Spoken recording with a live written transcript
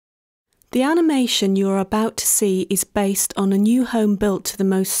The animation you are about to see is based on a new home built to the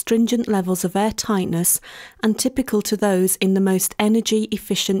most stringent levels of air tightness and typical to those in the most energy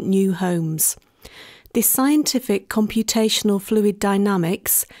efficient new homes. This scientific computational fluid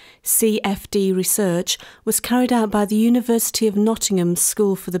dynamics (CFD) research was carried out by the University of Nottingham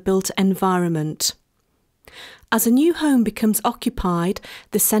School for the Built Environment. As a new home becomes occupied,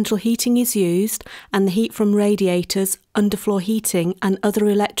 the central heating is used and the heat from radiators, underfloor heating and other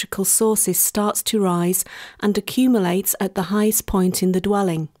electrical sources starts to rise and accumulates at the highest point in the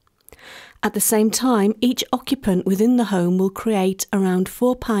dwelling. At the same time, each occupant within the home will create around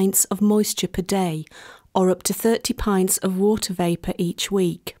 4 pints of moisture per day, or up to 30 pints of water vapour each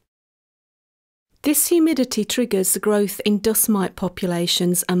week. This humidity triggers the growth in dust mite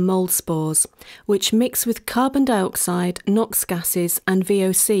populations and mould spores, which mix with carbon dioxide, NOx gases and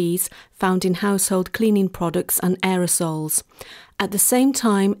VOCs found in household cleaning products and aerosols. At the same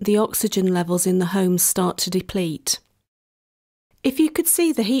time, the oxygen levels in the homes start to deplete. If you could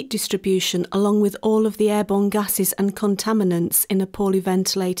see the heat distribution along with all of the airborne gases and contaminants in a poorly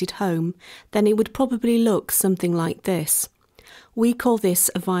ventilated home, then it would probably look something like this. We call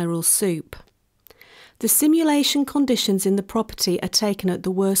this a viral soup. The simulation conditions in the property are taken at the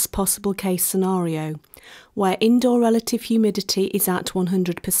worst possible case scenario, where indoor relative humidity is at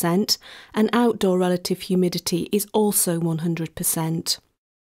 100% and outdoor relative humidity is also 100%.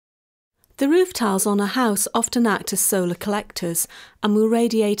 The roof tiles on a house often act as solar collectors and will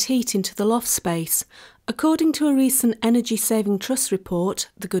radiate heat into the loft space. According to a recent Energy Saving Trust report,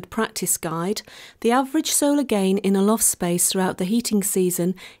 the Good Practice Guide, the average solar gain in a loft space throughout the heating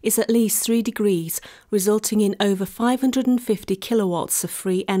season is at least 3 degrees, resulting in over 550 kilowatts of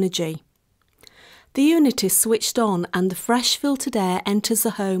free energy. The unit is switched on and the fresh filtered air enters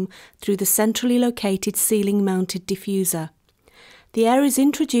the home through the centrally located ceiling-mounted diffuser. The air is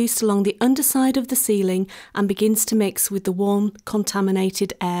introduced along the underside of the ceiling and begins to mix with the warm,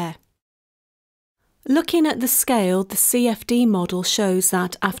 contaminated air. Looking at the scale, the CFD model shows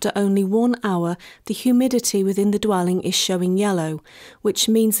that after only 1 hour, the humidity within the dwelling is showing yellow, which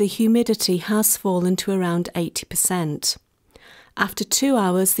means the humidity has fallen to around 80%. After 2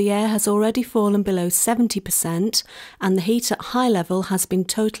 hours, the air has already fallen below 70% and the heat at high level has been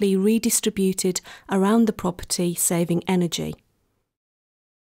totally redistributed around the property, saving energy.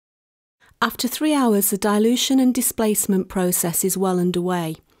 After 3 hours, the dilution and displacement process is well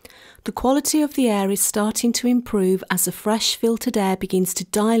underway. The quality of the air is starting to improve as the fresh filtered air begins to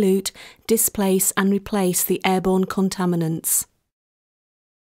dilute, displace and replace the airborne contaminants.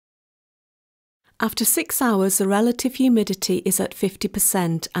 After 6 hours, the relative humidity is at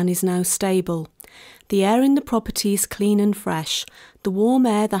 50% and is now stable. The air in the property is clean and fresh. The warm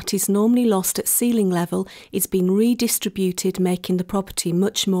air that is normally lost at ceiling level is being redistributed, making the property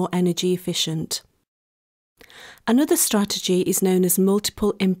much more energy efficient. Another strategy is known as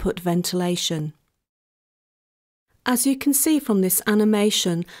multiple input ventilation. As you can see from this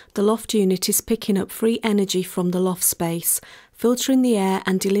animation, the loft unit is picking up free energy from the loft space, filtering the air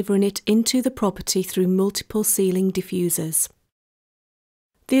and delivering it into the property through multiple ceiling diffusers.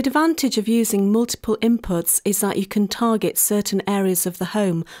 The advantage of using multiple inputs is that you can target certain areas of the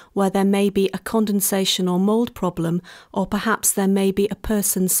home where there may be a condensation or mould problem, or perhaps there may be a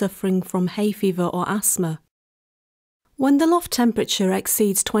person suffering from hay fever or asthma. When the loft temperature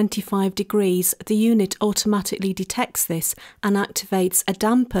exceeds 25 degrees, the unit automatically detects this and activates a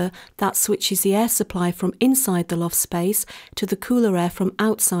damper that switches the air supply from inside the loft space to the cooler air from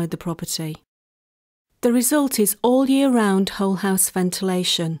outside the property. The result is all year round whole house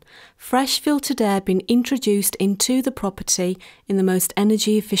ventilation, fresh filtered air being introduced into the property in the most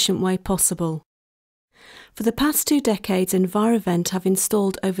energy efficient way possible. For the past 2 decades, EnviroVent have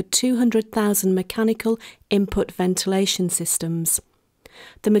installed over 200,000 mechanical input ventilation systems.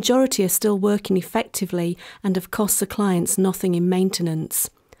 The majority are still working effectively and have cost the clients nothing in maintenance.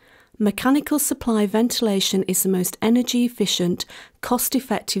 Mechanical supply ventilation is the most energy efficient,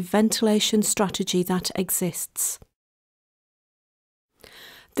 cost-effective ventilation strategy that exists.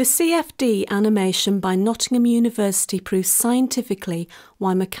 The CFD animation by Nottingham University proves scientifically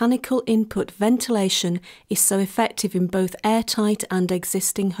why mechanical input ventilation is so effective in both airtight and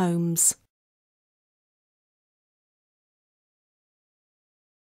existing homes.